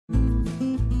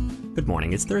Good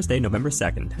morning, it's Thursday, November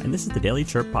 2nd, and this is the Daily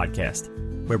Chirp Podcast.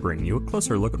 We're bringing you a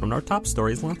closer look at one of our top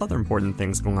stories along with other important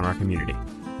things going on in our community.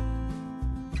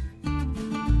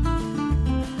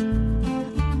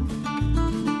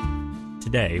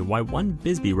 Today, why one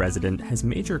Bisbee resident has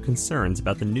major concerns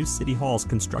about the new City Hall's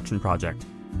construction project.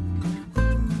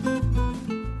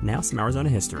 Now some Arizona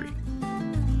history.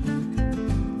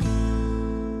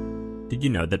 Did you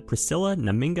know that Priscilla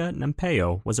Naminga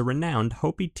Nampeo was a renowned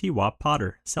Hopi Tiwa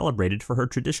potter celebrated for her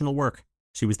traditional work?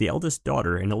 She was the eldest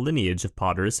daughter in a lineage of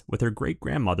potters, with her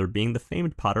great-grandmother being the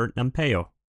famed potter Nampeo.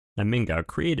 Naminga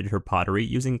created her pottery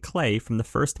using clay from the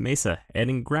first mesa,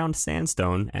 adding ground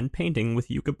sandstone and painting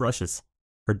with yucca brushes.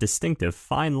 Her distinctive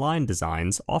fine line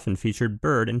designs often featured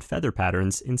bird and feather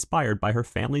patterns inspired by her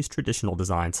family's traditional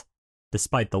designs.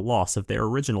 Despite the loss of their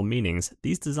original meanings,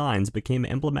 these designs became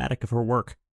emblematic of her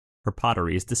work. Her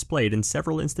pottery is displayed in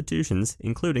several institutions,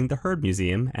 including the Heard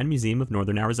Museum and Museum of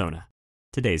Northern Arizona.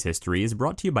 Today's history is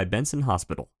brought to you by Benson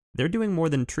Hospital. They're doing more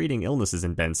than treating illnesses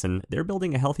in Benson, they're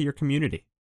building a healthier community.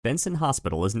 Benson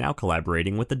Hospital is now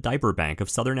collaborating with the Diaper Bank of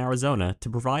Southern Arizona to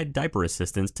provide diaper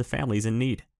assistance to families in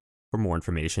need. For more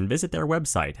information, visit their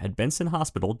website at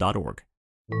bensonhospital.org.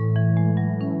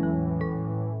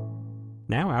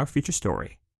 Now our feature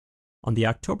story. On the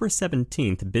October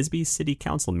 17th Bisbee City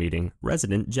Council meeting,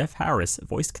 resident Jeff Harris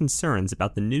voiced concerns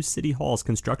about the new City Hall's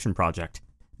construction project.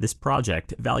 This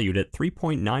project, valued at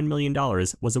 $3.9 million,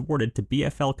 was awarded to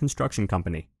BFL Construction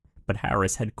Company, but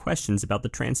Harris had questions about the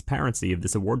transparency of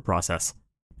this award process.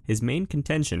 His main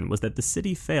contention was that the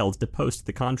city failed to post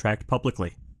the contract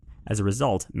publicly. As a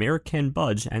result, Mayor Ken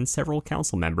Budge and several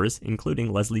council members,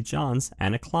 including Leslie Johns,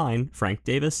 Anna Klein, Frank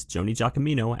Davis, Joni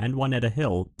Giacomino, and Juanetta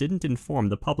Hill, didn't inform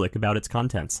the public about its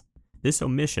contents. This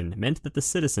omission meant that the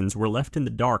citizens were left in the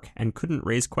dark and couldn't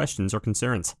raise questions or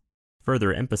concerns.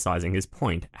 Further emphasizing his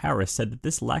point, Harris said that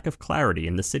this lack of clarity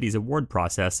in the city's award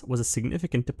process was a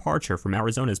significant departure from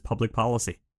Arizona's public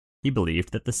policy. He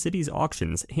believed that the city's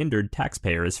auctions hindered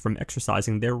taxpayers from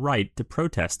exercising their right to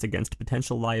protest against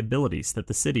potential liabilities that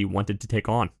the city wanted to take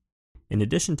on. In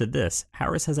addition to this,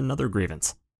 Harris has another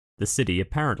grievance. The city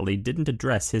apparently didn't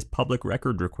address his public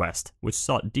record request, which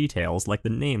sought details like the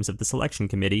names of the selection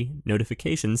committee,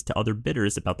 notifications to other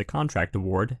bidders about the contract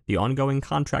award, the ongoing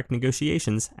contract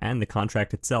negotiations, and the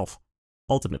contract itself.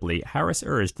 Ultimately, Harris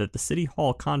urged that the City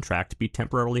Hall contract be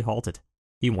temporarily halted.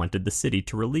 He wanted the city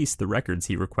to release the records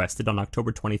he requested on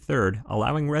October 23rd,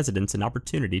 allowing residents an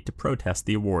opportunity to protest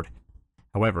the award.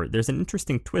 However, there's an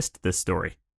interesting twist to this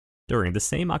story. During the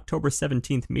same October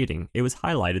 17th meeting, it was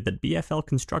highlighted that BFL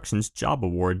Construction's job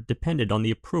award depended on the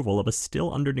approval of a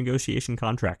still under negotiation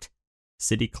contract.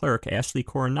 City Clerk Ashley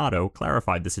Coronado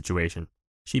clarified the situation.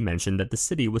 She mentioned that the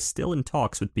city was still in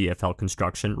talks with BFL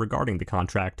Construction regarding the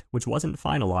contract, which wasn't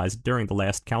finalized during the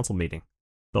last council meeting.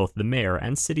 Both the mayor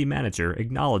and city manager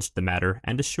acknowledged the matter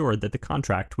and assured that the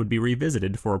contract would be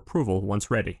revisited for approval once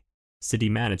ready. City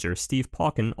manager Steve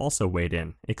Pauken also weighed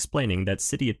in, explaining that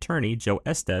city attorney Joe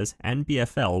Estes and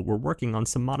BFL were working on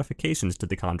some modifications to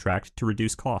the contract to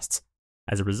reduce costs.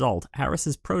 As a result,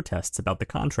 Harris's protests about the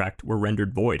contract were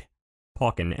rendered void.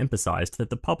 Pauken emphasized that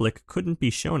the public couldn't be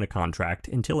shown a contract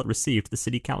until it received the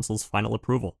city council's final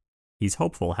approval. He's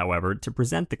hopeful, however, to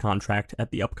present the contract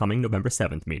at the upcoming November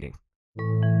 7th meeting.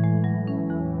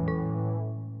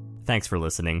 Thanks for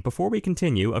listening. Before we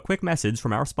continue, a quick message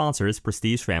from our sponsors,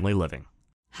 Prestige Family Living.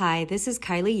 Hi, this is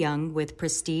Kylie Young with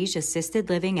Prestige Assisted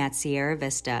Living at Sierra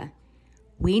Vista.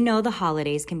 We know the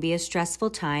holidays can be a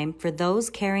stressful time for those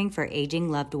caring for aging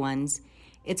loved ones.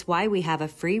 It's why we have a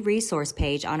free resource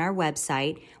page on our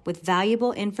website with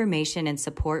valuable information and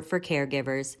support for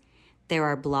caregivers. There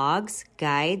are blogs,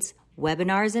 guides,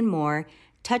 webinars, and more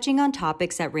touching on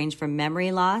topics that range from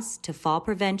memory loss to fall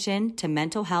prevention to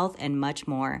mental health and much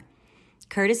more.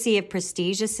 Courtesy of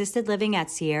Prestige Assisted Living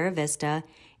at Sierra Vista,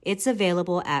 it's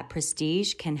available at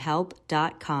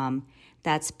prestigecanhelp.com.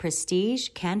 That's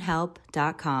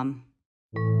prestigecanhelp.com.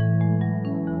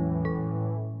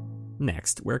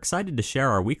 Next, we're excited to share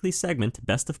our weekly segment,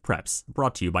 Best of Preps,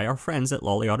 brought to you by our friends at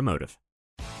Lawley Automotive.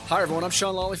 Hi everyone, I'm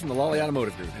Sean Lawley from the Lawley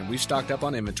Automotive Group, and we've stocked up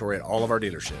on inventory at all of our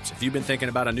dealerships. If you've been thinking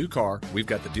about a new car, we've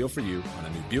got the deal for you on a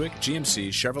new Buick, GMC,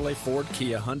 Chevrolet, Ford,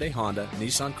 Kia, Hyundai, Honda,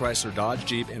 Nissan, Chrysler, Dodge,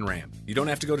 Jeep, and Ram. You don't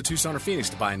have to go to Tucson or Phoenix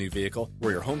to buy a new vehicle.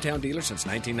 We're your hometown dealer since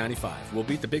 1995. We'll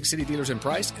beat the big city dealers in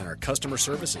price, and our customer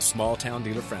service is small town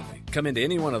dealer friendly. Come into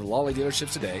any one of the Lawley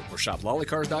dealerships today or shop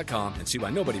lawleycars.com and see why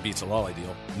nobody beats a Lawley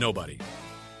deal. Nobody.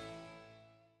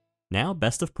 Now,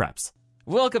 Best of Preps.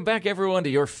 Welcome back, everyone,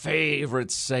 to your favorite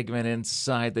segment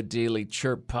inside the Daily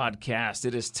Chirp podcast.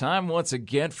 It is time once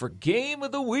again for Game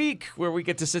of the Week, where we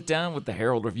get to sit down with the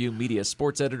Herald Review media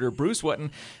sports editor, Bruce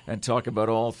Wetton, and talk about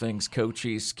all things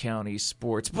Cochise County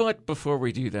sports. But before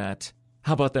we do that,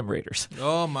 how about them Raiders?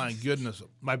 Oh, my goodness.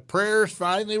 My prayers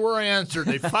finally were answered.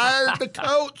 They fired the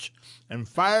coach and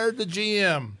fired the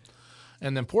GM.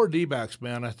 And then poor D-backs,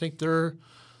 man. I think their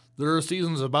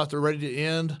season's about to ready to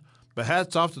end. But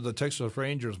hats off to the Texas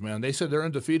Rangers, man. They said they're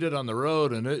undefeated on the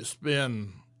road, and it's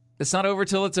not over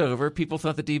till it's over. People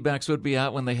thought the D-backs would be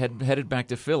out when they headed back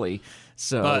to Philly.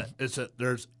 But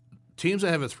there's teams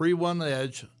that have a 3-1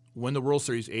 edge win the World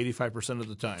Series 85% of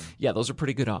the time. Yeah, those are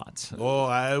pretty good odds.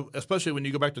 Especially when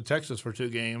you go back to Texas for 2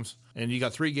 games, and you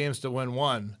got 3 games to win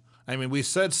 1. I mean, we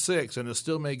said 6, and it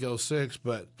still may go 6,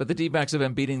 but the D-backs have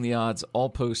been beating the odds all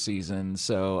postseason,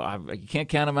 so you can't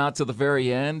count them out till the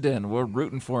very end, and we're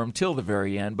rooting for them till the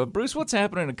very end. But, Bruce, what's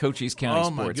happening in Cochise County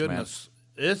sports, man? Oh, my goodness.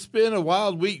 It's been a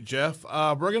wild week, Jeff.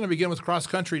 We're going to begin with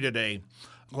cross-country today.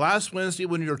 Last Wednesday,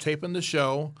 when we were taping the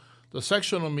show, the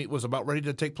sectional meet was about ready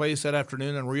to take place that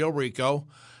afternoon in Rio Rico,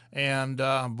 and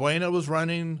Buena was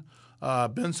running,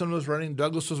 Benson was running,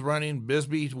 Douglas was running,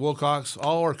 Bisbee, Wilcox,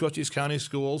 all our Cochise County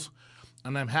schools.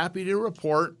 And I'm happy to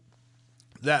report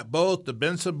that both the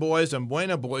Benson boys and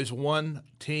Buena boys won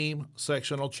team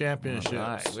sectional championships. All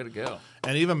right, way to go.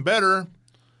 And even better,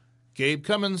 Gabe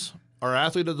Cummins, our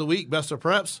athlete of the week, best of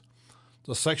preps,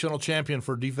 the sectional champion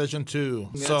for Division II.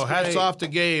 So hats off to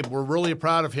Gabe. We're really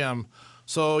proud of him.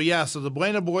 So the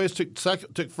Buena boys took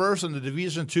first in the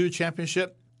Division II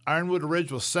championship. Ironwood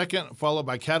Ridge was second, followed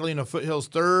by Catalina Foothills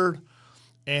third.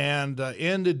 And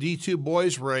in the D2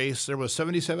 boys race, there was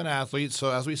 77 athletes.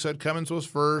 So as we said, Cummins was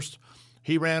first.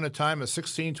 He ran a time of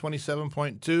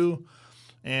 16:27.2.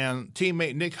 And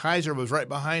teammate Nick Heiser was right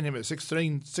behind him at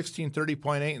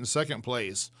 16:30.8 in second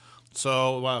place.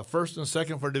 So first and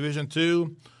second for Division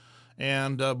II.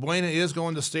 And Buena is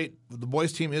going to state. The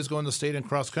boys team is going to state in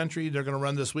cross country. They're going to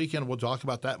run this weekend. We'll talk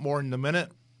about that more in a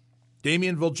minute.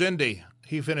 Damian Vilgendi,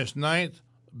 he finished 9th.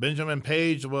 Benjamin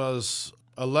Page was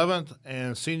 11th,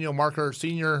 and senior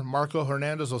Marco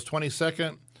Hernandez was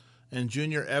 22nd, and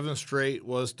junior Evan Strait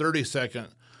was 32nd.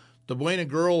 The Buena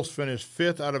girls finished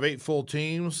 5th out of 8 full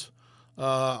teams.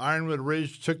 Ironwood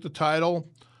Ridge took the title,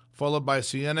 followed by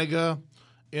Cienega.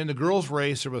 In the girls'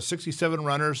 race, there was 67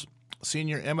 runners.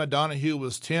 Senior Emma Donahue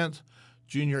was 10th.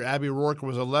 Junior Abby Rourke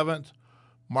was 11th.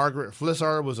 Margaret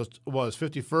Flissar was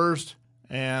 51st.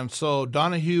 And so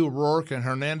Donahue, Rourke, and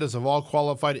Hernandez have all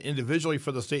qualified individually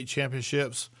for the state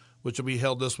championships, which will be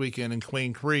held this weekend in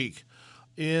Queen Creek.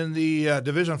 In the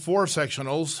Division IV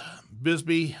sectionals,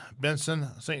 Bisbee, Benson,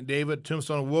 St. David,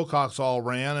 Tombstone, and Wilcox all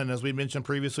ran. And as we mentioned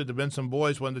previously, the Benson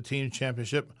boys won the team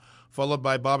championship, followed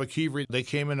by Baba Kivri. They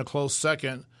came in a close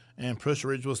second, and Push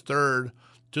Ridge was third.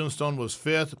 Tombstone was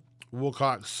 5th,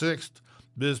 Wilcox 6th,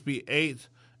 Bisbee 8th,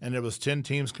 and there was 10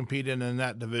 teams competing in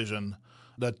that division.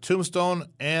 The Tombstone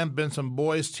and Benson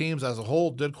boys teams as a whole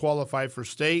did qualify for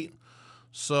state.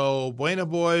 So Buena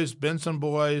boys, Benson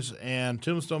boys, and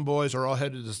Tombstone boys are all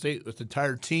headed to state with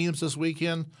entire teams this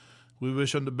weekend. We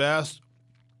wish them the best.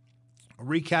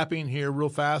 Recapping here real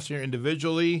fast here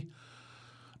individually.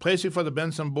 Placing for the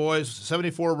Benson boys,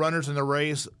 74 runners in the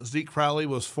race. Zeke Crowley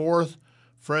was 4th.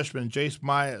 Freshman Jace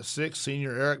Myatt 6th.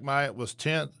 Senior Eric Myatt was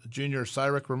 10th. Junior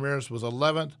Cyrek Ramirez was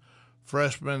 11th.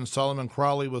 Freshman Solomon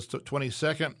Crawley was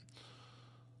 22nd.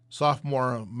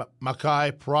 Sophomore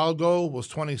Makai Prago was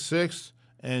 26th.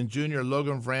 And junior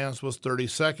Logan France was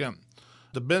 32nd.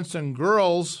 The Benson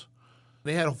girls,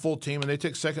 they had a full team, and they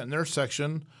took second in their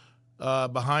section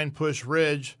behind Push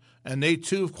Ridge, and they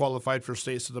too have qualified for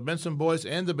state. So the Benson boys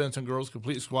and the Benson girls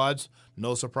complete squads.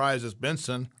 No surprises,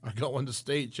 Benson are going to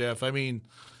state, Jeff. I mean,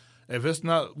 if it's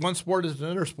not one sport, it's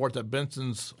another sport that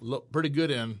Benson's look pretty good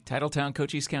in. Titletown,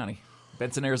 Cochise County,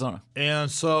 Benson, Arizona.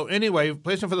 And so anyway,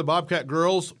 placing for the Bobcat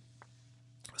girls,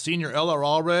 senior Ella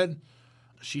Allred,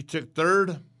 she took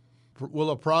 3rd.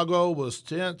 Willa Prago was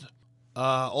 10th.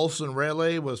 Olson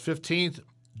Rayleigh was 15th.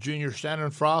 Junior Shannon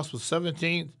Frost was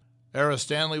 17th. Era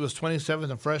Stanley was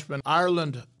 27th. And freshman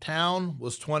Ireland Town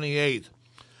was 28th.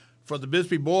 For the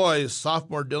Bisbee boys,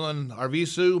 sophomore Dylan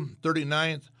Arvisu,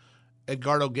 39th.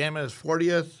 Edgardo Gama is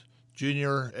 40th.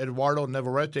 Junior Eduardo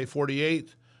Navarrete,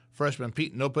 48th. Freshman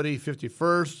Pete Nopody,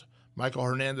 51st. Michael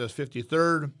Hernandez,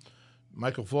 53rd.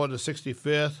 Michael Floyd is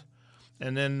 65th.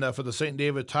 And then for the St.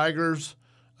 David Tigers,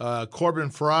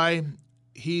 Corbin Fry,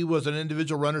 he was an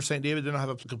individual runner. St. David didn't have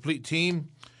a complete team.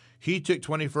 He took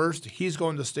 21st. He's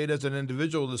going to state as an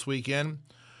individual this weekend.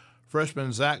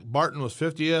 Freshman Zach Barton was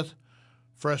 50th.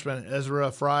 Freshman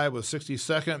Ezra Fry was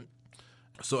 62nd.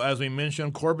 So as we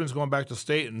mentioned, Corbin's going back to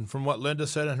state, and from what Linda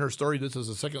said in her story, this is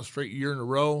the second straight year in a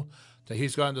row that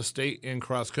he's gone to state in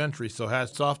cross country. So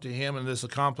hats off to him and this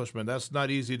accomplishment. That's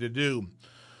not easy to do.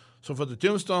 So for the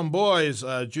Tombstone boys,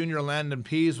 junior Landon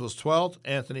Pease was 12th,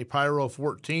 Anthony Pyro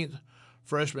 14th,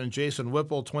 freshman Jason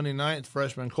Whipple 29th,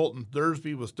 freshman Colton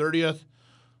Thursby was 30th,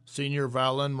 senior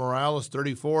Valen Morales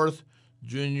 34th,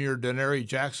 junior Denary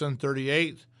Jackson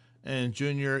 38th, and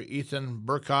junior Ethan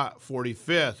Burkott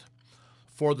 45th.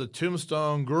 For the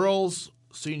Tombstone girls,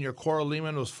 senior Cora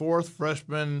Lehman was 4th,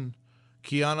 freshman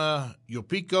Kiana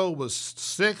Yopico was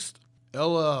 6th,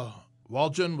 Ella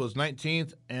Walgen was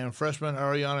 19th, and freshman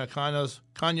Ariana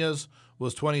Cañas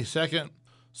was 22nd.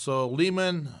 So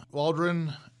Lehman,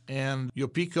 Waldron, and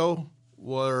Yopico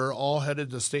were all headed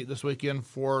to state this weekend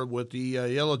with the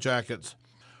Yellow Jackets.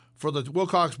 For the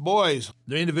Wilcox boys,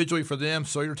 individually for them,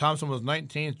 Sawyer Thompson was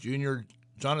 19th, junior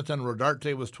Jonathan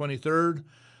Rodarte was 23rd,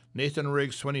 Nathan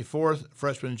Riggs 24th,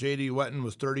 freshman J.D. Wetton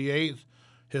was 38th,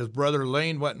 his brother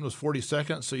Lane Wetton was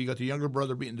 42nd, so you got the younger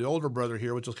brother beating the older brother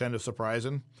here, which is kind of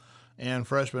surprising, and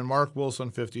freshman Mark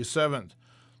Wilson 57th.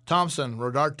 Thompson,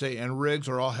 Rodarte, and Riggs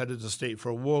are all headed to state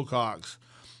for Wilcox.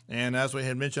 And as we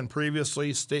had mentioned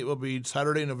previously, state will be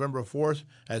Saturday, November 4th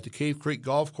at the Cave Creek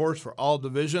Golf Course for all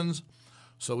divisions.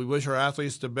 So we wish our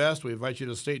athletes the best. We invite you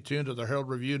to stay tuned to the Herald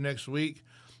Review next week.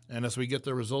 And as we get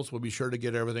the results, we'll be sure to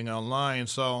get everything online.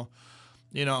 So,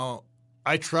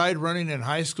 I tried running in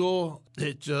high school.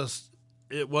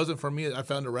 It wasn't for me. I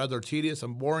found it rather tedious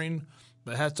and boring.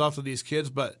 But hats off to these kids.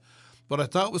 But what I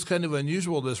thought was kind of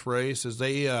unusual this race is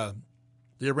they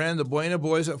ran the Buena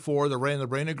boys at 4. They ran the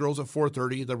Buena girls at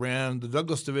 4:30. They ran the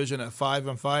Douglas division at 5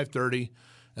 and 5:30.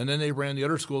 And then they ran the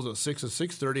other schools at 6 and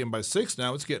 6:30. And by 6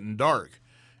 now, it's getting dark.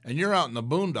 And you're out in the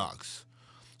boondocks.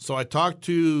 So I talked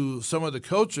to some of the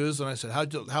coaches, and I said,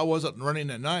 how was it running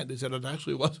at night? They said it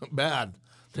actually wasn't bad.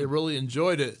 They really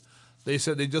enjoyed it. They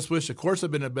said they just wish the course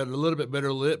had been a little bit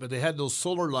better lit, but they had those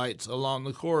solar lights along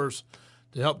the course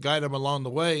to help guide them along the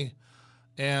way.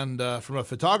 And from a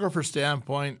photographer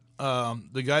standpoint,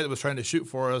 the guy that was trying to shoot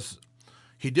for us,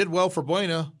 he did well for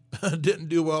Buena, didn't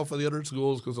do well for the other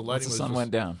schools because the lighting as the sun went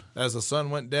down. As the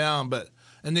sun went down,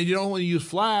 and then you don't want to use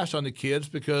flash on the kids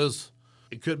because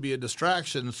it could be a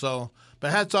distraction. So,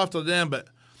 but hats off to them. But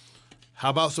how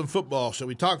about some football? Shall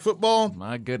we talk football?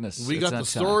 My goodness. We got the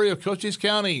story of Cochise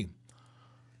County.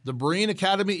 The Breen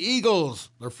Academy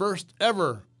Eagles, their first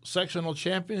ever sectional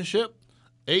championship.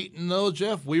 8-0,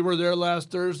 Jeff. We were there last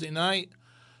Thursday night.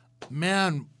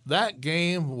 Man, that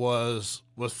game was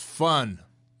fun.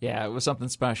 Yeah, it was something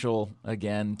special,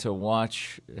 again, to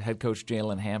watch head coach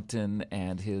Jalen Hampton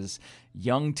and his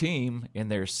young team in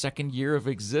their second year of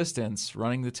existence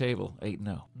running the table,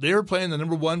 8-0. They were playing the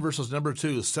number 1 versus number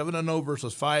 2, 7-0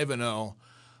 versus 5-0.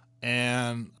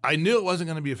 And I knew it wasn't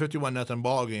going to be a 51-0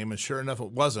 ball game, and sure enough, it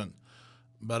wasn't.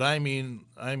 But I mean,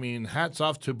 hats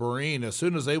off to Breen. As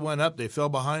soon as they went up, they fell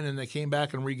behind, and they came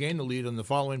back and regained the lead in the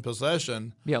following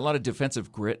possession. Yeah, a lot of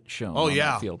defensive grit shown on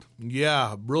that field.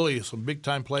 Yeah, really some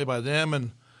big-time play by them,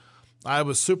 and I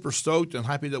was super stoked and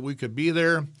happy that we could be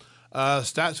there.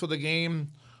 Stats for the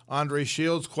game, Andre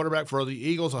Shields, quarterback for the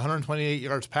Eagles, 128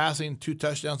 yards passing, 2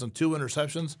 touchdowns and 2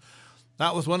 interceptions.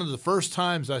 That was one of the first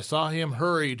times I saw him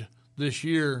hurried this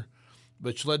year,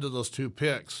 which led to those 2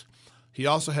 picks. He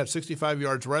also had 65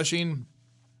 yards rushing.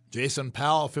 Jason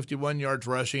Powell, 51 yards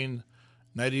rushing,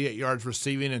 98 yards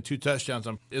receiving, and 2 touchdowns.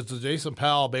 It's Jason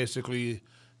Powell, basically.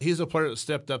 He's a player that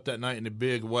stepped up that night in a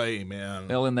big way, man.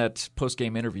 Well, in that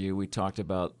post-game interview, we talked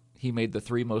about he made the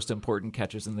 3 most important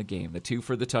catches in the game. The 2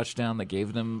 for the touchdown that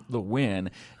gave them the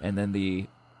win, and then the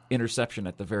interception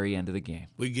at the very end of the game.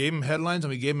 We gave him headlines, and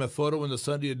we gave him a photo in the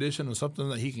Sunday edition of something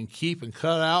that he can keep and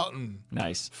cut out and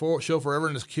show forever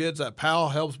in his kids. That Powell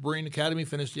helps Breen Academy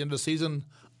finish the end of the season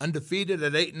undefeated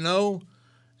at 8-0,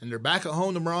 and they're back at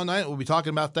home tomorrow night. We'll be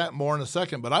talking about that more in a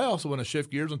second, but I also want to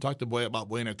shift gears and talk to about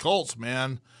Buena Colts,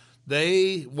 man.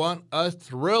 They want a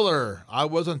thriller. I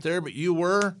wasn't there, but you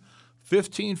were.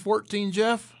 15-14,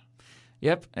 Jeff?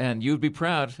 Yep, and you'd be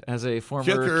proud as a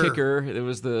former kicker. It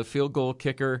was the field goal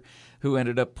kicker who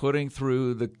ended up putting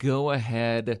through the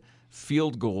go-ahead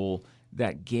field goal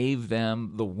that gave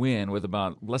them the win with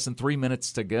about less than 3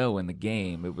 minutes to go in the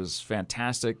game. It was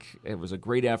fantastic. It was a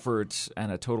great effort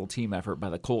and a total team effort by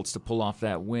the Colts to pull off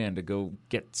that win, to go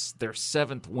get their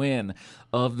 7th win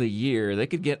of the year. They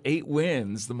could get 8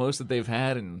 wins, the most that they've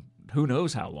had in who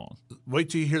knows how long. Wait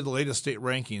till you hear the latest state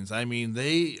rankings. I mean,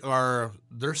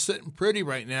 they're sitting pretty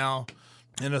right now,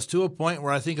 and it's to a point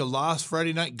where I think a loss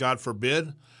Friday night, God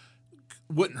forbid,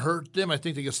 wouldn't hurt them. I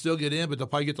think they could still get in, but they'll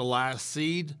probably get the last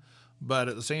seed. But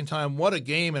at the same time, what a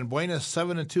game. And Buena's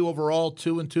 7-2 overall,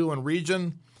 2-2 in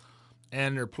region.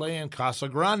 And they're playing Casa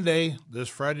Grande this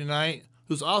Friday night,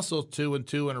 who's also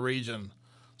 2-2 in region.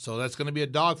 So that's going to be a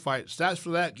dogfight. Stats for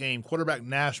that game: quarterback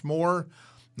Nash Moore,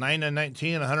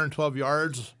 9-19, 112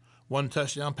 yards, 1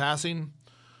 touchdown passing.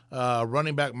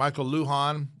 Running back Michael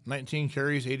Lujan, 19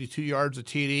 carries, 82 yards, a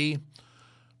TD.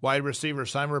 Wide receiver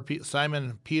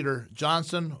Simon Peter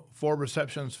Johnson, 4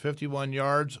 receptions, 51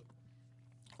 yards.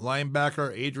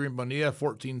 Linebacker Adrian Bonilla,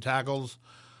 14 tackles.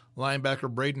 Linebacker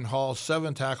Braden Hall,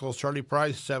 7 tackles. Charlie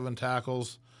Price, 7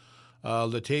 tackles.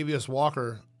 Latavius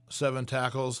Walker, 7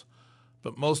 tackles.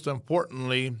 But most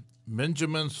importantly,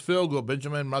 Benjamin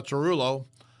Mazzarullo,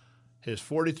 his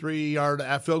 43-yard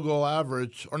field goal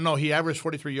average, he averaged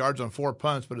 43 yards on 4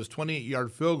 punts, but his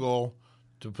 28-yard field goal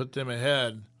to put them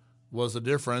ahead was the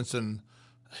difference. And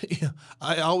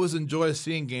I always enjoy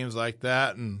seeing games like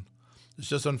that, and it's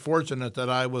just unfortunate that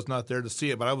I was not there to see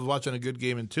it. But I was watching a good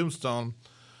game in Tombstone.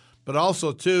 But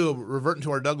also, too, reverting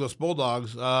to our Douglas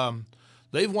Bulldogs,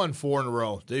 they've won 4 in a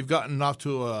row. They've gotten off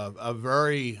to a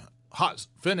very hot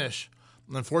finish.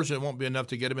 Unfortunately, it won't be enough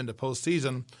to get them into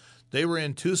postseason. They were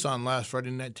in Tucson last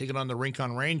Friday night taking on the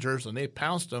Rincon Rangers, and they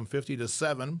pounced them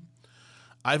 50-7.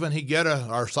 Ivan Higuera,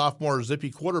 our sophomore zippy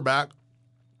quarterback,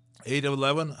 8 of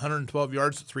 11, 112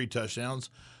 yards, 3 touchdowns.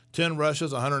 10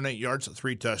 rushes, 108 yards,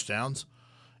 3 touchdowns.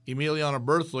 Emiliano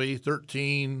Berthley,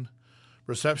 13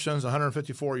 receptions,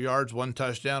 154 yards, 1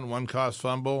 touchdown, 1 caused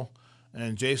fumble.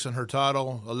 And Jason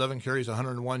Hurtado, 11 carries,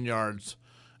 101 yards.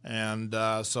 And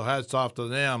so hats off to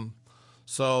them.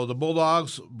 So the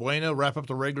Bulldogs, Buena, wrap up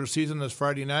the regular season this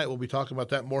Friday night. We'll be talking about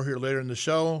that more here later in the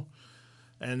show.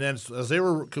 And then as they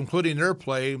were concluding their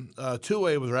play,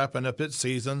 2A was wrapping up its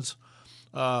seasons.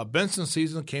 Benson's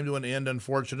season came to an end,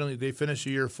 unfortunately. They finished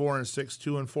the year 4-6,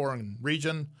 2-4 in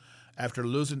region after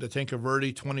losing to Tinker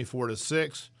Verde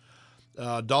 24-6.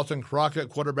 Dalton Crockett,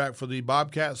 quarterback for the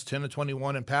Bobcats,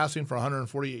 10-21 in passing for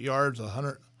 148 yards,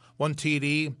 1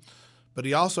 TD. But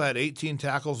he also had 18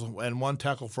 tackles and 1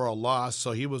 tackle for a loss,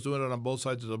 so he was doing it on both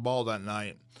sides of the ball that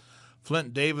night.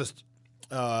 Flint Davis,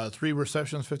 3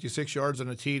 receptions, 56 yards, and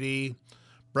a TD.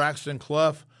 Braxton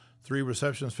Clough, 3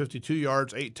 receptions, 52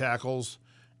 yards, 8 tackles.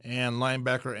 And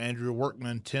linebacker Andrew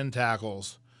Workman, 10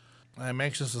 tackles. I'm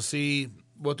anxious to see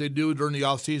what they do during the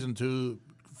offseason to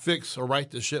fix or right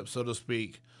the ship, so to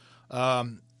speak.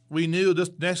 We knew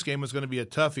this next game was going to be a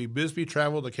toughie. Bisbee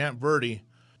traveled to Camp Verde.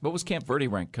 What was Camp Verde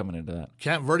ranked coming into that?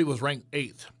 Camp Verde was ranked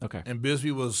 8th. Okay. And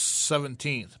Bisbee was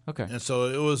 17th. Okay. And so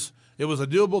it was a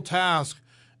doable task,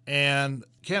 and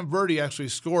Camp Verde actually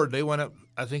scored. They went up,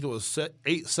 I think it was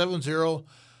 7-0,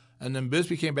 and then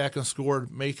Bisbee came back and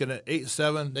scored, making it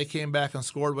 8-7. They came back and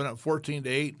scored, went up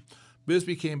 14-8.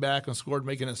 Bisbee came back and scored,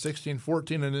 making it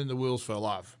 16-14, and then the wheels fell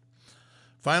off.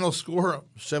 Final score,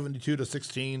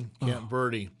 72-16, Camp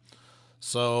Verde.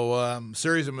 So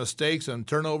series of mistakes and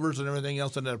turnovers and everything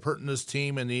else ended up hurting this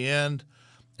team in the end.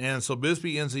 And so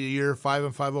Bisbee ends the year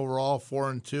 5-5 overall,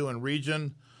 4-2 in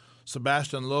region.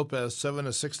 Sebastian Lopez,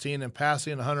 7-16 in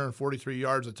passing, 143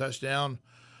 yards, a touchdown.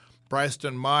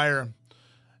 Bryson Meyer,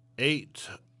 8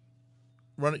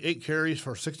 carries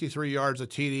for 63 yards, a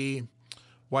TD.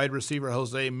 Wide receiver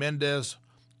Jose Mendez,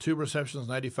 2 receptions,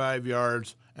 95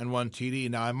 yards, and 1 TD.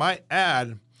 Now, I might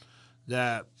add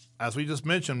that, as we just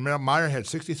mentioned, Meyer had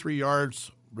 63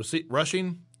 yards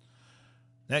rushing.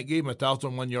 That gave him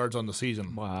 1,001 yards on the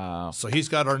season. Wow. So he's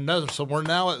got another. So we're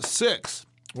now at 6.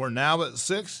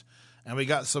 And we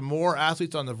got some more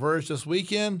athletes on the verge this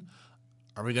weekend.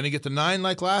 Are we going to get to 9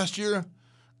 like last year?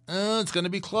 It's going to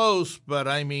be close, but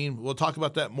I mean, we'll talk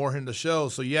about that more in the show.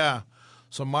 So, yeah.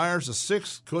 So Meyer's the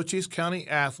 6th Cochise County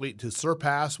athlete to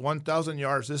surpass 1,000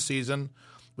 yards this season.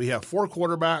 We have 4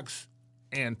 quarterbacks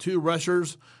and 2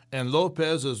 rushers, and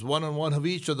Lopez is 1-1 of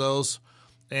each of those.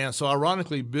 And so,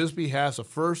 ironically, Bisbee has the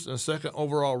 1st and 2nd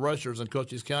overall rushers in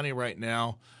Cochise County right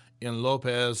now in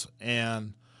Lopez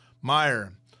and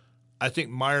Meyer. I think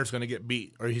Meyer's going to get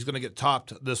beat, or he's going to get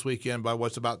topped this weekend by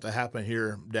what's about to happen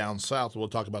here down south. We'll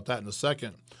talk about that in a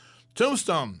second.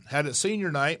 Tombstone had its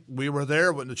senior night. We were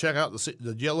there, went to check out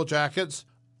the Yellow Jackets.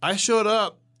 I showed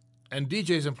up, and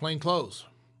DJ's in plain clothes.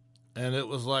 And it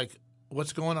was like,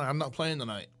 what's going on? I'm not playing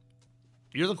tonight.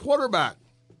 You're the quarterback.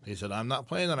 He said, I'm not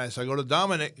playing tonight. So I go to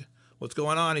Dominic. What's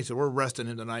going on? He said, we're resting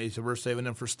him tonight. He said, we're saving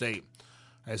him for state.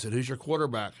 I said, who's your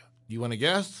quarterback? You want to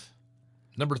guess?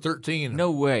 Number 13.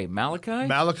 No way. Malachi?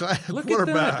 Malachi, Look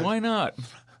quarterback. at that. Why not?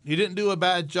 He didn't do a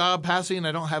bad job passing.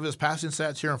 I don't have his passing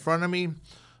stats here in front of me.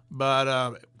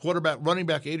 But running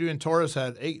back Adrian Torres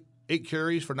had 8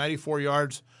 carries for 94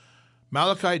 yards.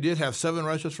 Malachi did have 7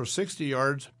 rushes for 60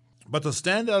 yards. But the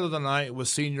standout of the night was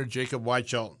senior Jacob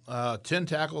Weichelt. 10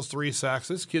 tackles, 3 sacks.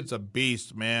 This kid's a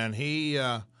beast, man. He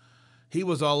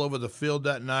was all over the field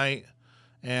that night,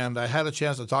 and I had a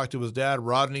chance to talk to his dad,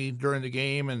 Rodney, during the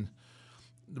game. And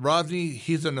Rodney,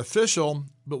 he's an official,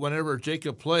 but whenever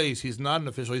Jacob plays, he's not an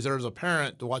official. He's there as a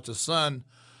parent to watch his son.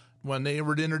 When they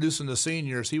were introducing the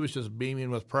seniors, he was just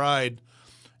beaming with pride.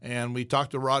 And we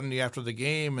talked to Rodney after the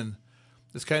game, and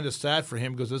it's kind of sad for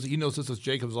him because he knows this is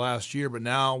Jacob's last year, but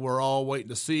now we're all waiting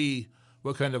to see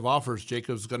what kind of offers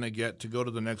Jacob's going to get to go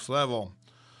to the next level.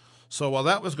 So while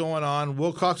that was going on,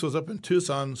 Wilcox was up in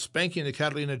Tucson spanking the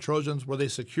Catalina Trojans, where they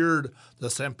secured the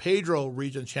San Pedro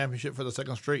Region Championship for the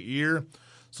second straight year.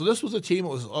 So this was a team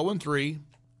that was 0-3,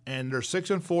 and they're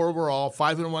 6-4 overall,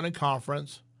 5-1 in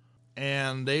conference,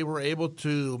 and they were able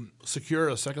to secure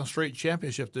a second straight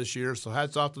championship this year. So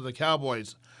hats off to the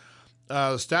Cowboys.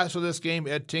 Stats for this game: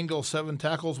 Ed Tingle, 7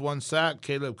 tackles, 1 sack.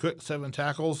 Caleb Cook, 7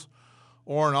 tackles.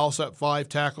 Orrin Alsep, 5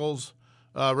 tackles.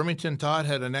 Remington Todd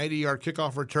had a 90-yard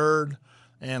kickoff return,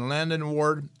 and Landon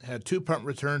Ward had 2 punt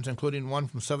returns, including one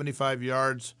from 75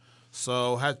 yards.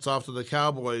 So hats off to the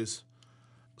Cowboys.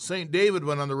 St. David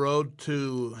went on the road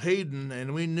to Hayden,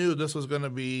 and we knew this was going to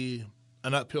be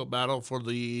an uphill battle for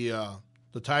the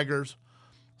Tigers,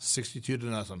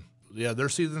 62-0. Yeah, their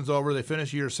season's over. They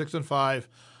finished year 6-5.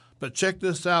 But check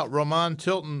this out. Roman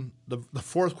Tilton, the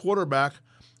fourth quarterback,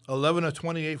 11 of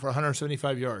 28 for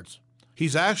 175 yards.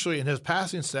 He's actually, in his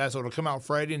passing stats, that will come out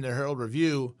Friday in the Herald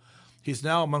Review, he's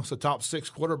now amongst the top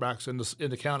 6 quarterbacks in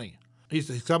the county.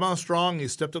 He's come out strong.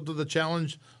 He's stepped up to the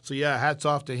challenge. So, yeah, hats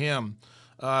off to him.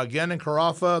 Gannon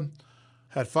Carafa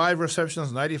had 5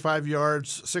 receptions, 95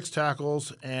 yards, 6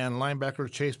 tackles, and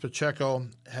linebacker Chase Pacheco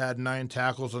had 9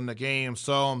 tackles in the game.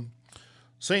 So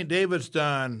St. David's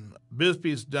done,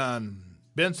 Bisbee's done,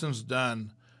 Benson's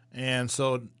done, and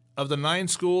so of the 9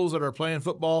 schools that are playing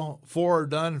football, 4 are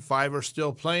done, 5 are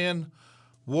still playing.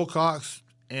 Wilcox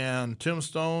and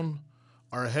Tombstone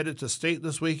are headed to state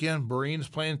this weekend. Berene's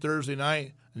playing Thursday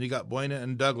night, and you got Buena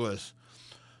and Douglas.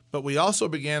 But we also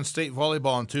began state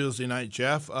volleyball on Tuesday night,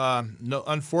 Jeff.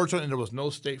 Unfortunately, there was no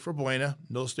state for Buena,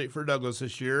 no state for Douglas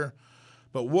this year.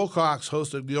 But Wilcox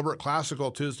hosted Gilbert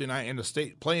Classical Tuesday night in the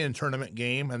state play-in tournament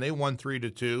game, and they won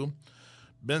 3-2.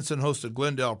 Benson hosted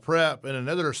Glendale Prep in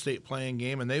another state playing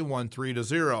game, and they won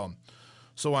 3-0.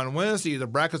 So on Wednesday, the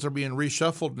brackets are being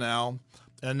reshuffled now,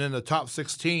 and then the top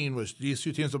 16, which these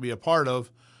 2 teams will be a part of,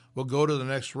 will go to the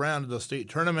next round of the state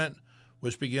tournament,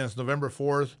 which begins November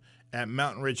 4th at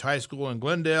Mountain Ridge High School in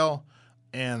Glendale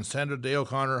and Sandra Day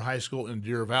O'Connor High School in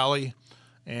Deer Valley.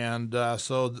 And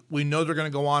so we know they're going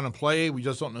to go on and play. We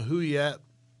just don't know who yet.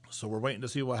 So we're waiting to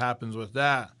see what happens with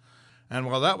that. And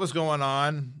while that was going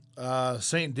on,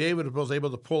 St. David was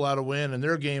able to pull out a win in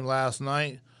their game last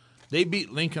night. They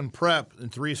beat Lincoln Prep in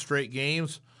 3 straight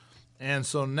games. And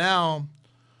so now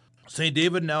St.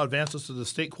 David now advances to the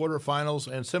state quarterfinals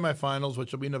and semifinals,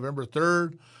 which will be November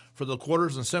 3rd for the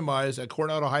quarters and semis at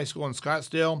Coronado High School in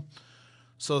Scottsdale.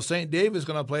 So St. David is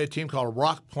going to play a team called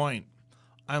Rock Point.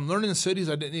 I'm learning cities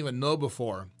I didn't even know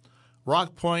before.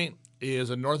 Rock Point is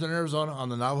in northern Arizona on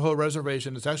the Navajo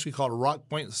Reservation. It's actually called Rock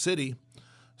Point City.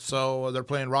 So they're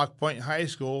playing Rock Point High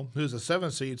School, who's a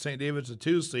 7 seed. St. David's a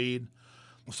 2 seed.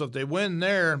 So if they win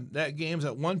there, that game's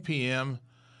at 1 p.m.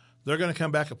 They're going to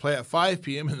come back and play at 5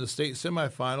 p.m. in the state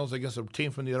semifinals against a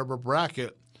team from the upper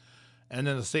bracket. And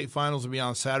then the state finals will be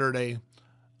on Saturday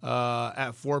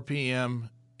at 4 p.m.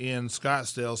 in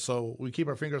Scottsdale. So we keep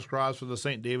our fingers crossed for the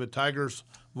St. David Tigers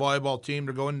volleyball team.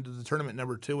 They're going into the tournament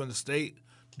number 2 in the state,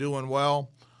 doing well.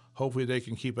 Hopefully they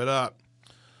can keep it up.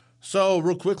 So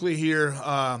real quickly here,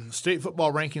 state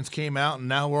football rankings came out, and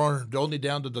now we're only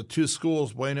down to the 2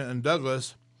 schools, Buena and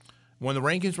Douglas. When the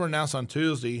rankings were announced on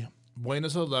Tuesday,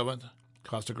 Buena's 11th,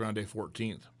 Costa Grande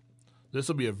 14th. This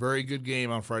will be a very good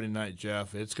game on Friday night,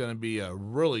 Jeff. It's going to be a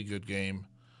really good game.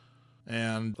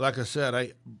 And like I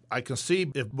said, I can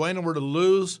see if Buena were to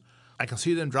lose, I can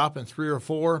see them dropping 3 or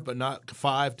 4, but not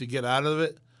 5 to get out of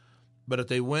it. But if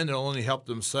they win, they'll only help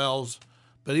themselves.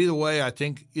 But either way, I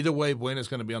think Buena's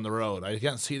going to be on the road. I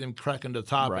can't see them cracking the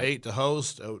top 8 to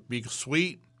host. It would be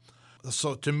sweet.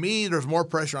 So to me, there's more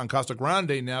pressure on Costa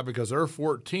Grande now because they're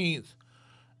 14th,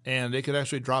 and they could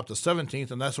actually drop to 17th.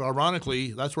 And that's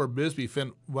ironically, that's where Bisbee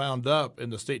wound up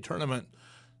in the state tournament.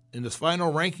 In the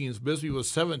final rankings, Bisbee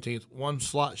was 17th, 1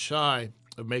 slot shy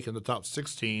of making the top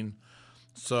 16.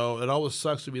 So it always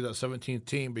sucks to be that 17th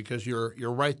team because you're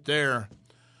right there.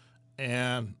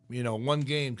 And, 1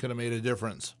 game could have made a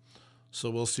difference. So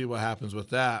we'll see what happens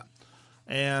with that.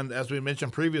 And as we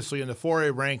mentioned previously in the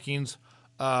 4A rankings,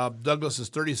 Douglas is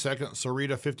 32nd,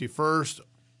 Sarita 51st,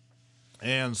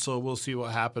 And so we'll see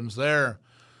what happens there.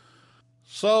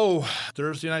 So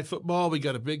Thursday night football, we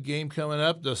got a big game coming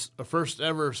up. The first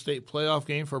ever state playoff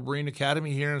game for Breen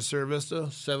Academy here in Sierra Vista,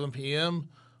 7 p.m.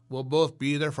 We'll both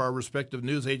be there for our respective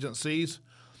news agencies.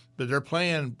 But they're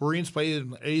playing, Breen's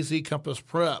playing AZ Compass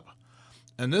Prep.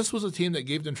 And this was a team that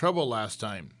gave them trouble last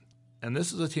time. And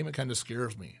this is a team that kind of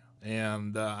scares me.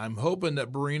 And I'm hoping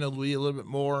that Breen will be a little bit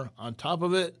more on top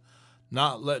of it,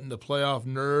 not letting the playoff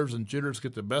nerves and jitters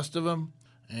get the best of them.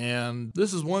 And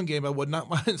this is one game I would not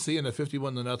mind seeing a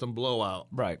 51-0 blowout.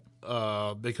 Right.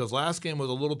 Because last game was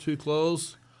a little too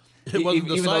close. It wasn't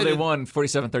decided, even though they won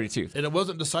 47-32. And it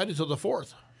wasn't decided till the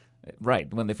fourth.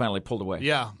 Right, when they finally pulled away.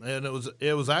 Yeah, and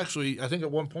it was actually, I think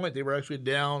at one point they were actually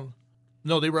down.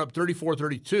 No, they were up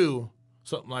 34-32,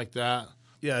 something like that.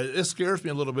 Yeah, it scares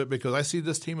me a little bit because I see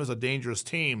this team as a dangerous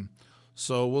team.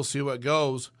 So we'll see what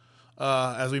goes.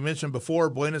 As we mentioned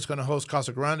before, Buena's going to host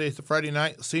Casa Grande Friday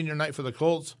night, senior night for the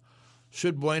Colts.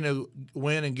 Should Buena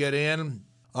win and get in?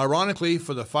 Ironically,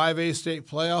 for the 5A state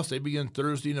playoffs, they begin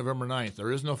Thursday, November 9th.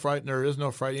 There is no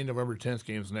Friday, November 10th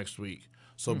games next week.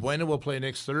 So Buena will play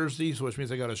next Thursday, which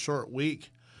means they got a short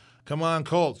week. Come on,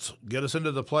 Colts. Get us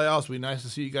into the playoffs. It'll be nice to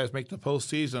see you guys make the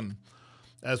postseason.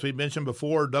 As we mentioned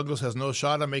before, Douglas has no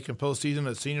shot at making postseason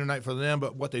at senior night for them,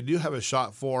 but what they do have a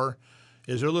shot for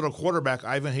is their little quarterback,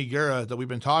 Ivan Higuera, that we've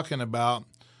been talking about.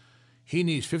 He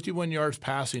needs 51 yards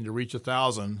passing to reach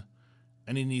 1,000,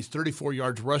 and he needs 34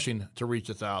 yards rushing to reach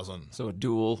 1,000. So a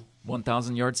dual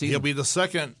 1,000-yard season? He'll be the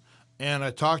second. And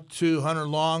I talked to Hunter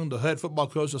Long, the head football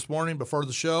coach, this morning before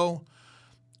the show,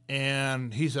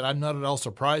 and he said, I'm not at all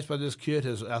surprised by this kid.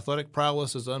 His athletic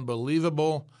prowess is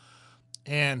unbelievable.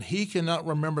 And he cannot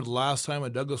remember the last time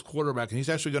a Douglas quarterback, and he's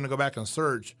actually going to go back and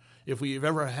search, if we've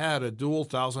ever had a dual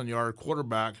 1,000-yard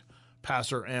quarterback,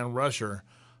 passer, and rusher.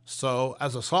 So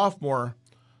as a sophomore,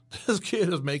 this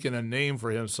kid is making a name for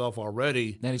himself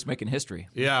already. And he's making history.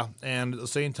 Yeah, and at the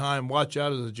same time, watch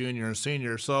out as a junior and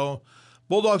senior. So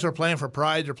Bulldogs are playing for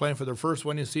pride. They're playing for their first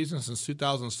winning season since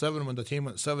 2007 when the team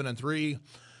went 7-3.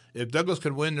 If Douglas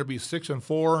could win, they'll be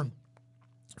 6-4.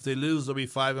 If they lose, they'll be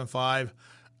 5-5.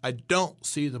 I don't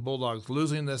see the Bulldogs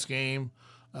losing this game.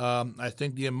 I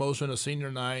think the emotion of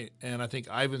senior night, and I think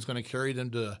Ivan's going to carry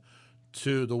them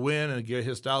to the win and get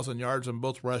his 1,000 yards in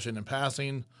both rushing and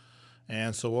passing.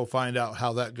 And so we'll find out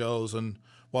how that goes. And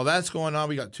while that's going on,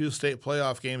 we got two state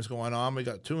playoff games going on. We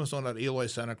got Tombstone at Eloy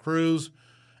Santa Cruz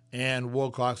and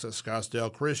Wilcox at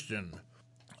Scottsdale Christian.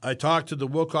 I talked to the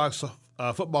Wilcox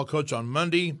football coach on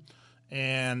Monday,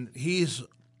 and he's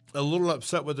a little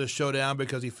upset with this showdown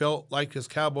because he felt like his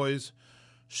Cowboys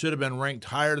should have been ranked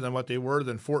higher than what they were,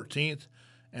 than 14th.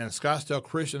 And Scottsdale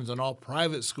Christian's an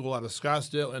all-private school out of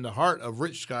Scottsdale in the heart of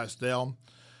rich Scottsdale.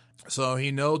 So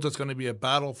he knows it's going to be a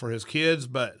battle for his kids,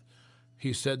 but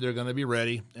he said they're going to be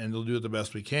ready and they'll do the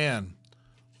best we can.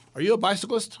 Are you a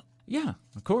bicyclist? Yeah,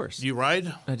 of course. You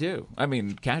ride? I do. I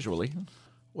mean, casually.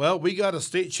 Well, we got a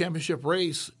state championship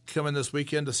race coming this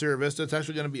weekend to Sierra Vista. It's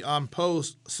actually going to be on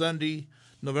post Sunday,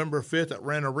 November 5th at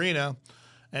Ren Arena.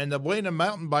 And the Buena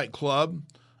Mountain Bike Club,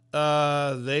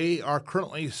 they are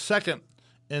currently second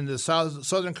in the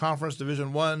Southern Conference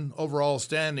Division I overall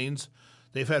standings.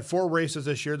 They've had 4 races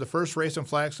this year. The first race in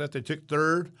Flagstaff, they took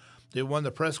third. They won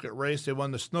the Prescott race. They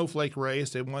won the Snowflake race.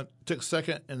 They took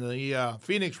second in the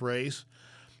Phoenix race.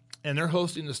 And they're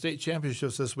hosting the state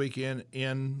championships this weekend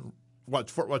in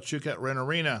Fort Huachuca at Ren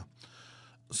Arena.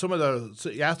 Some of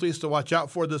the athletes to watch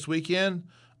out for this weekend: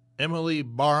 Emily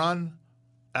Baron,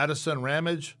 Addison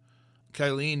Ramage,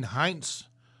 Kylene Heinz,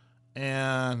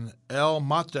 and El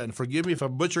Mata. And forgive me if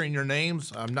I'm butchering your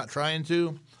names. I'm not trying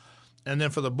to. And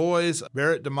then for the boys,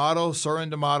 Barrett D'Amato,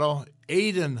 Soren D'Amato,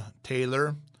 Aiden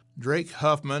Taylor, Drake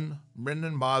Huffman,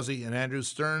 Brendan Mozzie, and Andrew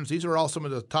Stearns. These are all some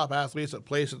of the top athletes that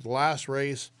placed at the last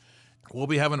race. We'll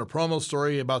be having a promo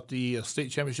story about the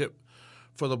state championship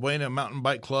for the Buena Mountain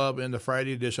Bike Club in the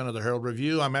Friday edition of the Herald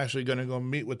Review. I'm actually going to go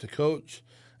meet with the coach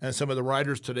and some of the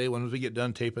riders today when we get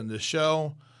done taping this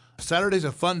show. Saturday's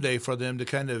a fun day for them to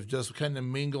kind of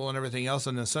mingle and everything else,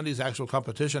 and then Sunday's actual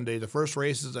competition day. The first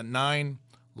race is at 9,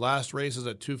 last race is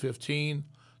at 2:15.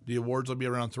 The awards will be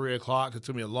around 3 o'clock. It's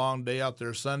going to be a long day out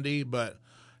there Sunday, but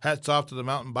hats off to the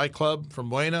Mountain Bike Club from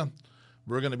Buena.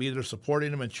 We're going to be there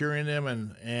supporting them and cheering them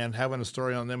and having a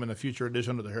story on them in a future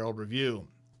edition of the Herald Review.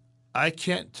 I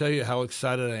can't tell you how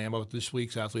excited I am about this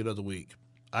week's Athlete of the Week.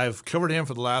 I've covered him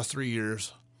for the last 3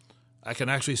 years. I can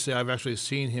actually say I've actually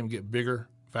seen him get bigger,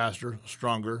 faster,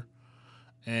 stronger,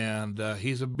 and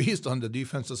he's a beast on the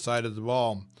defensive side of the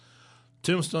ball.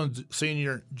 Tombstone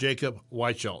senior Jacob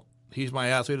Weichelt. He's my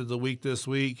Athlete of the Week this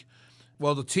week.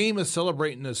 Well, the team is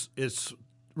celebrating its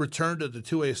returned to the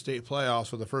 2A state playoffs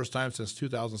for the first time since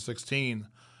 2016.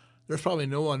 There's probably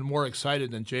no one more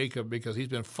excited than Jacob because he's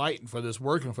been fighting for this,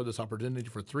 working for this opportunity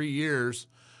for 3 years.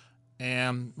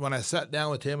 And when I sat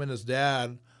down with him and his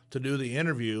dad to do the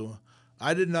interview,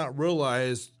 I did not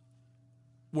realize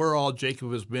where all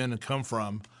Jacob has been and come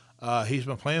from. He's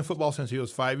been playing football since he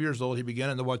was 5 years old. He began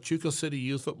in the Huachuca City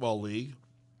Youth Football League.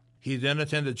 He then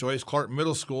attended Joyce Clark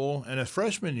Middle School, and his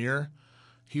freshman year,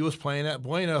 he was playing at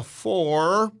Buena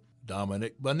for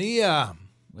Dominic Bonilla.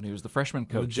 When he was the freshman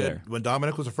coach there. When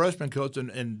Dominic was a freshman coach,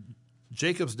 and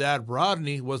Jacob's dad,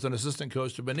 Rodney, was an assistant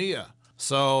coach to Bonilla.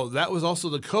 So that was also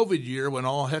the COVID year when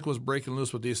all heck was breaking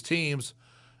loose with these teams.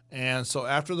 And so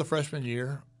after the freshman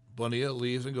year, Bonilla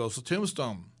leaves and goes to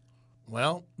Tombstone.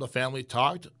 Well, the family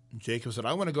talked. Jacob said,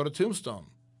 I want to go to Tombstone.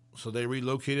 So they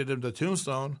relocated him to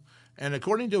Tombstone. And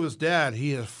according to his dad,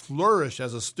 he has flourished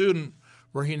as a student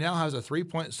where he now has a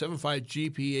 3.75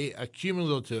 GPA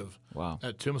accumulative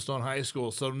at Tombstone High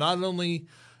School. So not only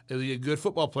is he a good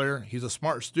football player, he's a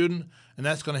smart student, and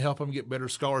that's going to help him get better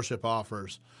scholarship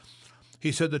offers.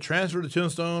 He said the transfer to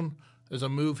Tombstone is a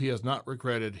move he has not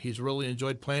regretted. He's really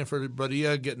enjoyed playing for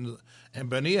Bonilla, and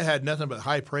Bonilla had nothing but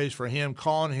high praise for him,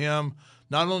 calling him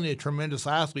not only a tremendous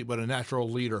athlete, but a natural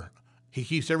leader. He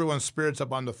keeps everyone's spirits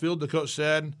up on the field, the coach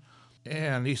said.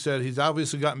 And he said he's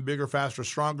obviously gotten bigger, faster,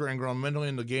 stronger, and grown mentally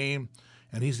in the game,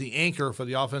 and he's the anchor for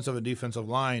the offensive and defensive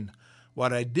line.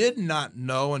 What I did not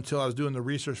know until I was doing the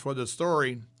research for this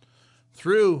story,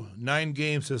 through 9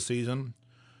 games this season,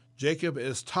 Jacob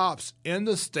is tops in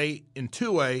the state in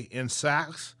 2A in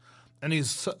sacks, and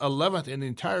he's 11th in the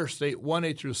entire state,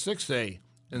 1A through 6A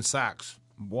in sacks.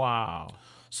 Wow.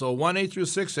 So 1A through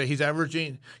 6A, he's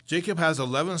averaging, Jacob has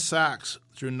 11 sacks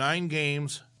through 9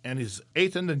 games, and he's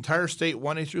 8th in the entire state,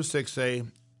 1A through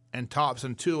 6A, and tops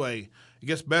in 2A. It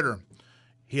gets better.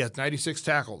 He has 96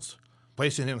 tackles,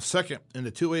 placing him 2nd in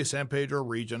the 2A San Pedro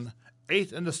region,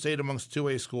 8th in the state amongst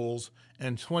 2A schools,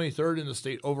 and 23rd in the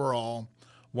state overall,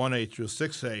 1A through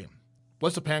 6A.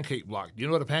 What's a pancake block? Do you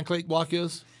know what a pancake block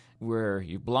is? Where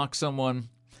you block someone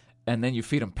and then you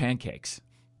feed them pancakes.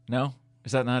 No?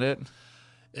 Is that not it?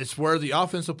 It's where the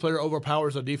offensive player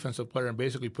overpowers the defensive player and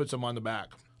basically puts him on the back.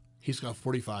 He's got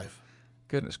 45.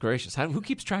 Goodness gracious. Who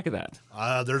keeps track of that?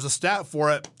 There's a stat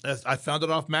for it. I found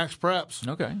it off Max Preps.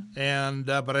 Okay. And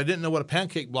but I didn't know what a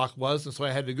pancake block was, and so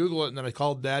I had to Google it, and then I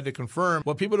called Dad to confirm.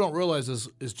 What people don't realize is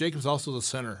Jacob's also the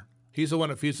center. He's the one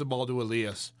that feeds the ball to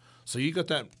Elias. So you got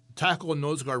that tackle and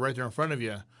nose guard right there in front of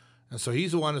you. And so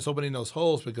he's the one that's opening those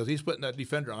holes because he's putting that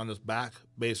defender on his back,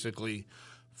 basically.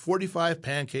 45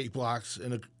 pancake blocks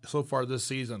so far this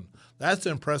season. That's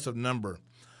an impressive number.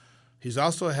 He's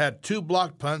also had 2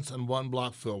 blocked punts and 1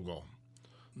 blocked field goal.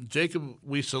 Jacob,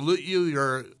 we salute you.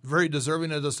 You're very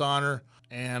deserving of this honor,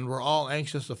 and we're all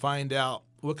anxious to find out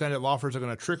what kind of offers are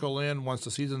going to trickle in once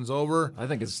the season's over. I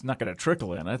think it's not going to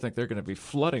trickle in. I think they're going to be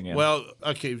flooding in. Well,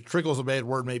 okay, trickle's a bad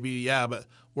word maybe, yeah, but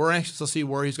we're anxious to see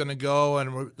where he's going to go,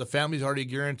 and the family's already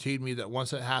guaranteed me that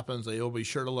once it happens, they will be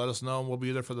sure to let us know, and we'll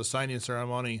be there for the signing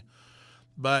ceremony.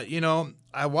 But,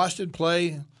 I watched him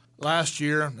play last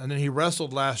year, and then he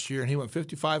wrestled last year, and he went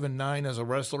 55-9 as a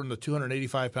wrestler in the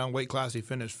 285-pound weight class. He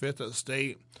finished 5th at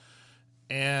state,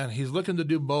 and he's looking to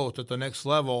do both at the next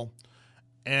level.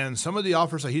 And some of the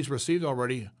offers that he's received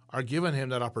already are giving him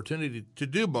that opportunity to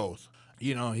do both.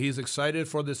 He's excited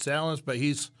for this challenge, but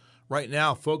he's right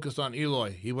now focused on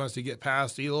Eloy. He wants to get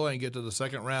past Eloy and get to the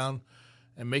second round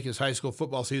and make his high school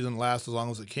football season last as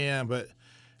long as it can. But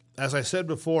as I said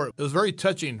before, it was very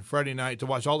touching Friday night to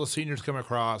watch all the seniors come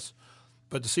across,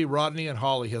 but to see Rodney and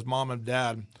Holly, his mom and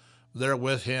dad, there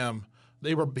with him,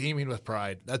 they were beaming with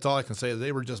pride. That's all I can say.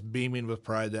 They were just beaming with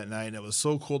pride that night, and it was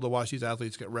so cool to watch these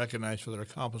athletes get recognized for their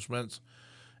accomplishments.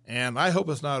 And I hope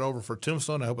it's not over for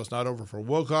Tombstone. I hope it's not over for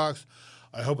Wilcox.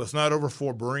 I hope it's not over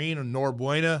for Breen nor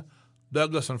Buena.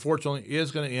 Douglas, unfortunately,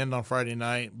 is going to end on Friday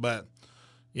night, but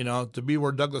to be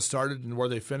where Douglas started and where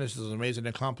they finished is an amazing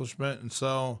accomplishment. And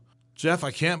so, Jeff, I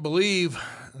can't believe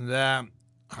that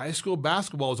high school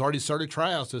basketball has already started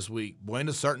tryouts this week.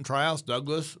 Buena's starting tryouts,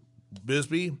 Douglas,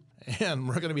 Bisbee, and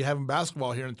we're going to be having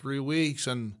basketball here in 3 weeks.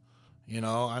 And,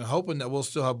 I'm hoping that we'll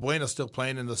still have Buena still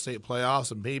playing in the state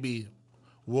playoffs and maybe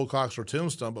Wilcox or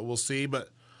Tombstone, but we'll see. But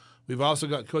we've also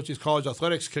got Cochise College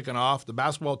Athletics kicking off. The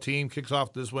basketball team kicks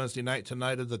off this Wednesday night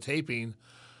tonight at the taping.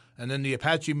 And then the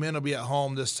Apache men will be at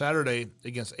home this Saturday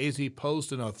against AZ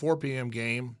Post in a 4 p.m.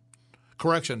 game.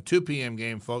 2 p.m.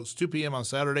 game, folks. 2 p.m. on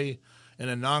Saturday in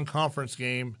a non-conference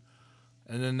game.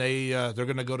 And then they're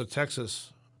going to go to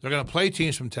Texas. They're going to play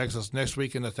teams from Texas next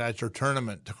week in the Thatcher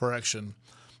tournament,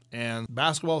 And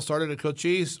basketball started at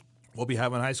Cochise. We'll be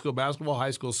having high school basketball,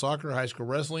 high school soccer, high school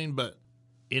wrestling. But,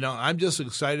 I'm just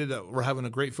excited that we're having a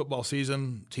great football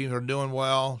season. Teams are doing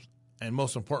well. And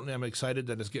most importantly, I'm excited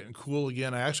that it's getting cool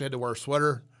again. I actually had to wear a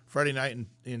sweater Friday night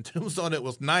in Tombstone. It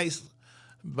was nice,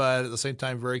 but at the same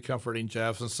time, very comforting,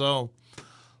 Jeff. And so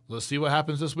let's see what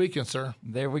happens this weekend, sir.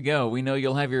 There we go. We know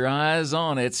you'll have your eyes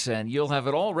on it, and you'll have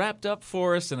it all wrapped up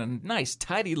for us in a nice,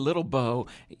 tidy little bow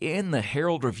in the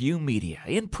Herald Review Media,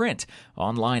 in print,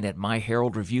 online at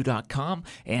myheraldreview.com,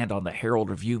 and on the Herald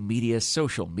Review Media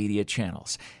social media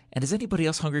channels. And is anybody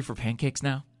else hungry for pancakes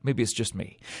now? Maybe it's just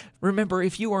me. Remember,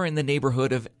 if you are in the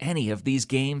neighborhood of any of these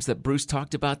games that Bruce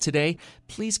talked about today,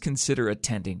 please consider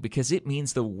attending because it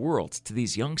means the world to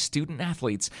these young student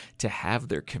athletes to have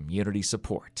their community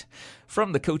support.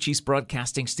 From the Cochise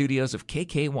Broadcasting Studios of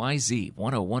KKYZ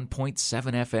 101.7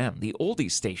 FM, the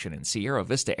oldies station in Sierra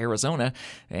Vista, Arizona,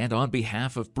 and on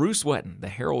behalf of Bruce Wetton, the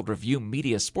Herald Review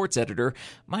Media Sports Editor,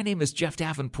 my name is Jeff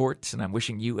Davenport, and I'm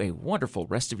wishing you a wonderful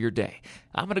rest of your day.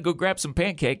 I'm going to go grab some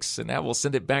pancakes, and I will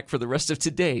send it back for the rest of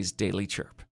today's Daily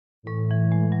Chirp.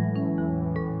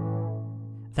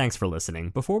 Thanks for listening.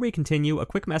 Before we continue, a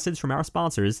quick message from our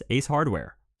sponsors, Ace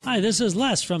Hardware. Hi, this is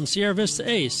Les from Sierra Vista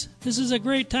Ace. This is a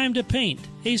great time to paint.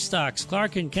 Ace stocks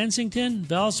Clark & Kensington,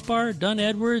 Valspar, Dunn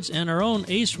Edwards, and our own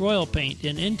Ace Royal paint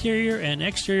in interior and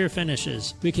exterior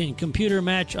finishes. We can computer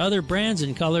match other brands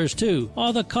and colors too.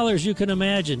 All the colors you can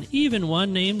imagine, even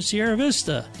one named Sierra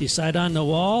Vista. Decide on the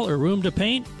wall or room to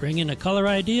paint, bring in a color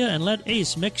idea, and let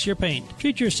Ace mix your paint.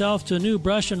 Treat yourself to a new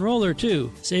brush and roller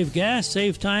too. Save gas,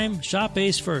 save time, shop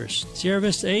Ace first. Sierra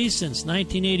Vista Ace since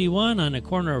 1981 on the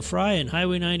corner of Fry and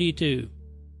Highway 92.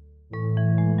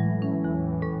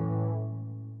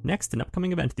 Next, an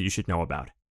upcoming event that you should know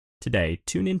about. Today,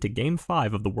 tune in to Game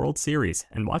 5 of the World Series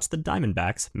and watch the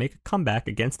Diamondbacks make a comeback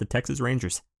against the Texas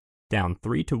Rangers. Down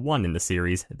 3-1 in the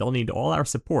series, they'll need all our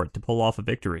support to pull off a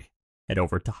victory. Head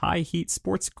over to High Heat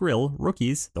Sports Grill,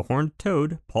 Rookies, The Horned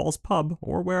Toad, Paul's Pub,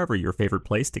 or wherever your favorite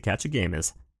place to catch a game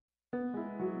is.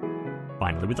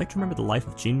 Finally, we'd like to remember the life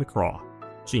of Gene McCraw.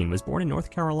 Gene was born in North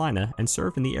Carolina and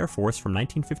served in the Air Force from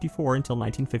 1954 until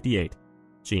 1958.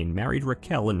 Gene married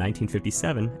Raquel in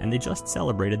 1957, and they just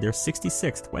celebrated their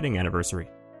 66th wedding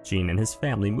anniversary. Gene and his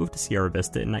family moved to Sierra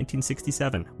Vista in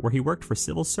 1967, where he worked for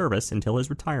civil service until his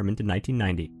retirement in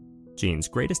 1990. Gene's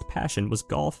greatest passion was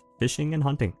golf, fishing, and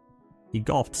hunting. He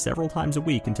golfed several times a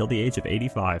week until the age of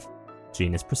 85.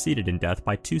 Gene is preceded in death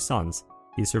by 2 sons.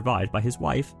 He is survived by his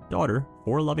wife, daughter,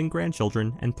 4 loving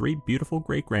grandchildren, and 3 beautiful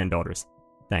great-granddaughters.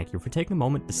 Thank you for taking a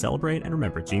moment to celebrate and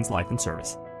remember Gene's life and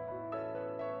service.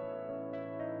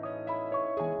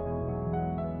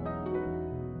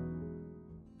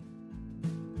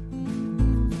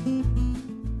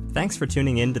 Thanks for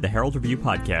tuning in to the Herald Review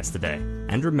podcast today.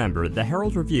 And remember, the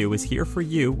Herald Review is here for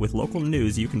you with local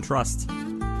news you can trust.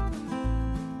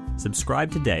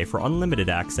 Subscribe today for unlimited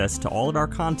access to all of our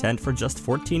content for just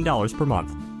 $14 per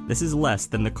month. This is less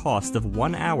than the cost of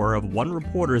 1 hour of one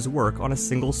reporter's work on a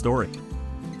single story.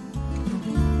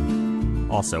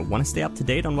 Also, want to stay up to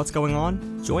date on what's going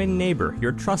on? Join Neighbor,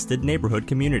 your trusted neighborhood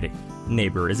community.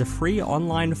 Neighbor is a free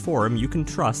online forum you can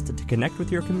trust to connect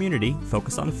with your community,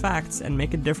 focus on facts, and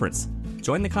make a difference.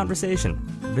 Join the conversation.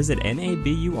 Visit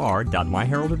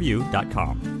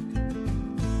nabur.myheraldreview.com.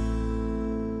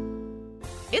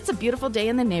 It's a beautiful day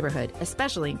in the neighborhood,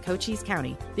 especially in Cochise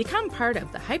County. Become part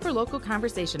of the hyperlocal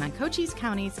conversation on Cochise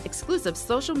County's exclusive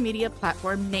social media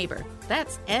platform, Neighbor.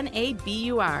 That's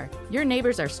NABUR. Your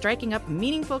neighbors are striking up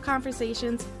meaningful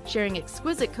conversations, sharing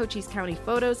exquisite Cochise County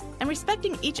photos, and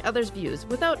respecting each other's views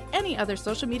without any other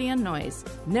social media noise.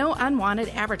 No unwanted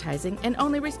advertising and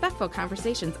only respectful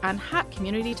conversations on hot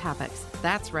community topics.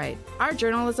 That's right. Our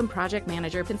journalism project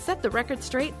manager can set the record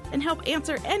straight and help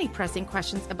answer any pressing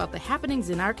questions about the happenings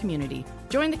in our community.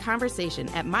 Join the conversation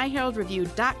at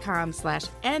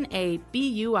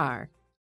myheraldreview.com/NABUR.